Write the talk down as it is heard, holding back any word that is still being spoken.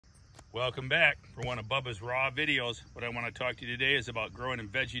Welcome back for one of Bubba's raw videos. What I want to talk to you today is about growing in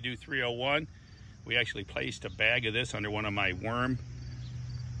Veggie 301. We actually placed a bag of this under one of my worm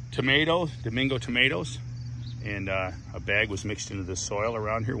tomatoes, Domingo tomatoes, and a bag was mixed into the soil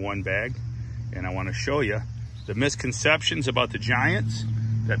around here, one bag. And I want to show you the misconceptions about the Giants,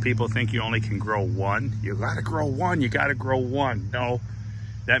 that people think you only can grow one. You gotta grow one, you gotta grow one. No,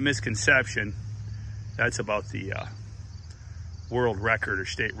 that misconception, that's about the world record or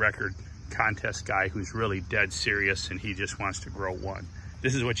state record contest guy who's really dead serious and he just wants to grow one.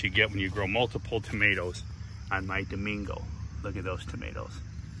 This is what you get when you grow multiple tomatoes on my Domingo. Look at those tomatoes.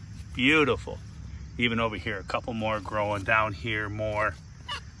 Beautiful. Even over here, a couple more growing, down here more.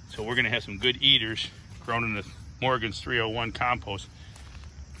 So we're gonna have some good eaters grown in the Morgan's 301 compost.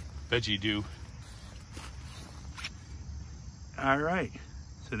 Veggie do. All right,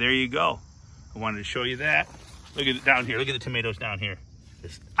 so there you go. I wanted to show you that. Look at it down here. Look at the tomatoes down here.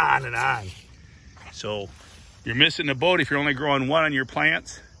 Just on and on. So you're missing the boat if you're only growing one on your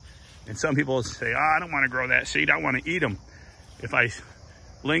plants. And some people say, oh, I don't want to grow that seed. I want to eat them. If I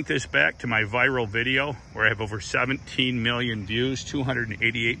link this back to my viral video where I have over 17 million views,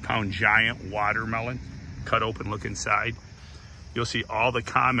 288-pound giant watermelon, cut open, look inside, you'll see all the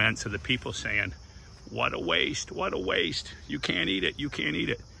comments of the people saying, what a waste, what a waste. You can't eat it, you can't eat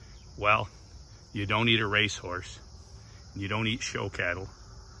it. Well, you don't eat a racehorse. You don't eat show cattle.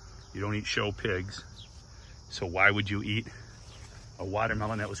 You don't eat show pigs. So why would you eat a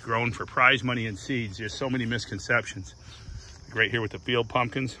watermelon that was grown for prize money and seeds? There's so many misconceptions. Right here with the field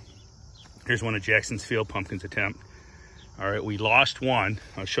pumpkins. Here's one of Jackson's field pumpkins attempt. All right, we lost one.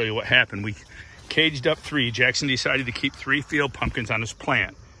 I'll show you what happened. We caged up 3. Jackson decided to keep 3 field pumpkins on his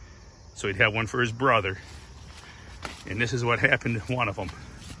plant, so he'd have one for his brother. And this is what happened to one of them.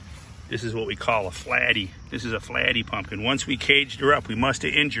 This is what we call a flatty. This is a flatty pumpkin. Once we caged her up, we must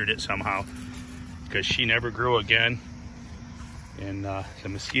have injured it somehow because she never grew again. And the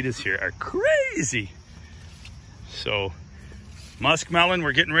mosquitoes here are crazy. So muskmelon,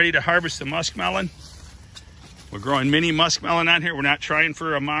 we're getting ready to harvest the muskmelon. We're growing mini muskmelon on here. We're not trying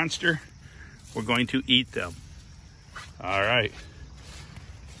for a monster. We're going to eat them. All right.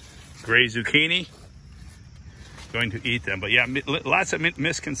 Gray zucchini, going to eat them. But yeah, lots of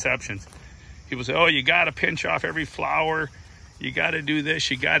misconceptions. People say, oh, you got to pinch off every flower. You got to do this,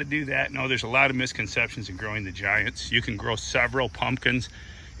 you got to do that. No, there's a lot of misconceptions in growing the Giants. You can grow several pumpkins.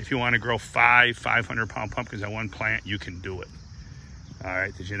 If you want to grow 500-pound pumpkins on one plant, you can do it. All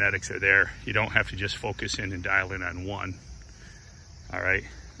right, the genetics are there. You don't have to just focus in and dial in on one. All right,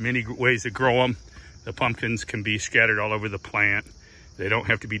 many ways to grow them. The pumpkins can be scattered all over the plant. They don't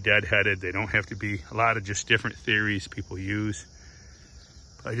have to be dead-headed. They don't have to be a lot of just different theories people use.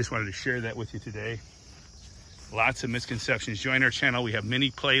 But I just wanted to share that with you today. Lots of misconceptions. Join our channel. We have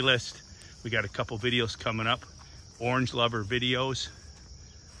many playlists. We got a couple videos coming up. Orange lover videos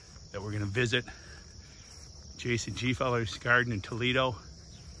that we're going to visit. Jason G. Feller's garden in Toledo,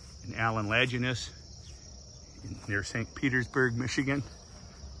 and Alan Laginus near St. Petersburg, Michigan.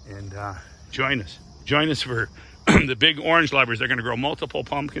 And join us. Join us for the big orange lovers. They're going to grow multiple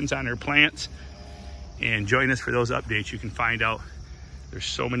pumpkins on their plants. And join us for those updates. You can find out there's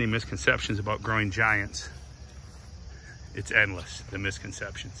so many misconceptions about growing Giants. It's endless, the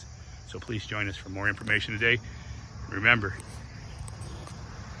misconceptions. So please join us for more information today. Remember,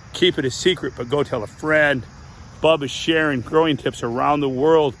 keep it a secret, but go tell a friend. Bubba is sharing growing tips around the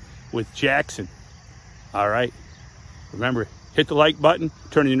world with Jackson. All right. Remember, hit the like button,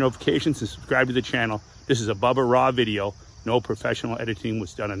 turn on your notifications, and subscribe to the channel. This is a Bubba Raw video. No professional editing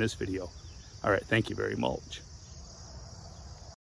was done on this video. All right. Thank you very much.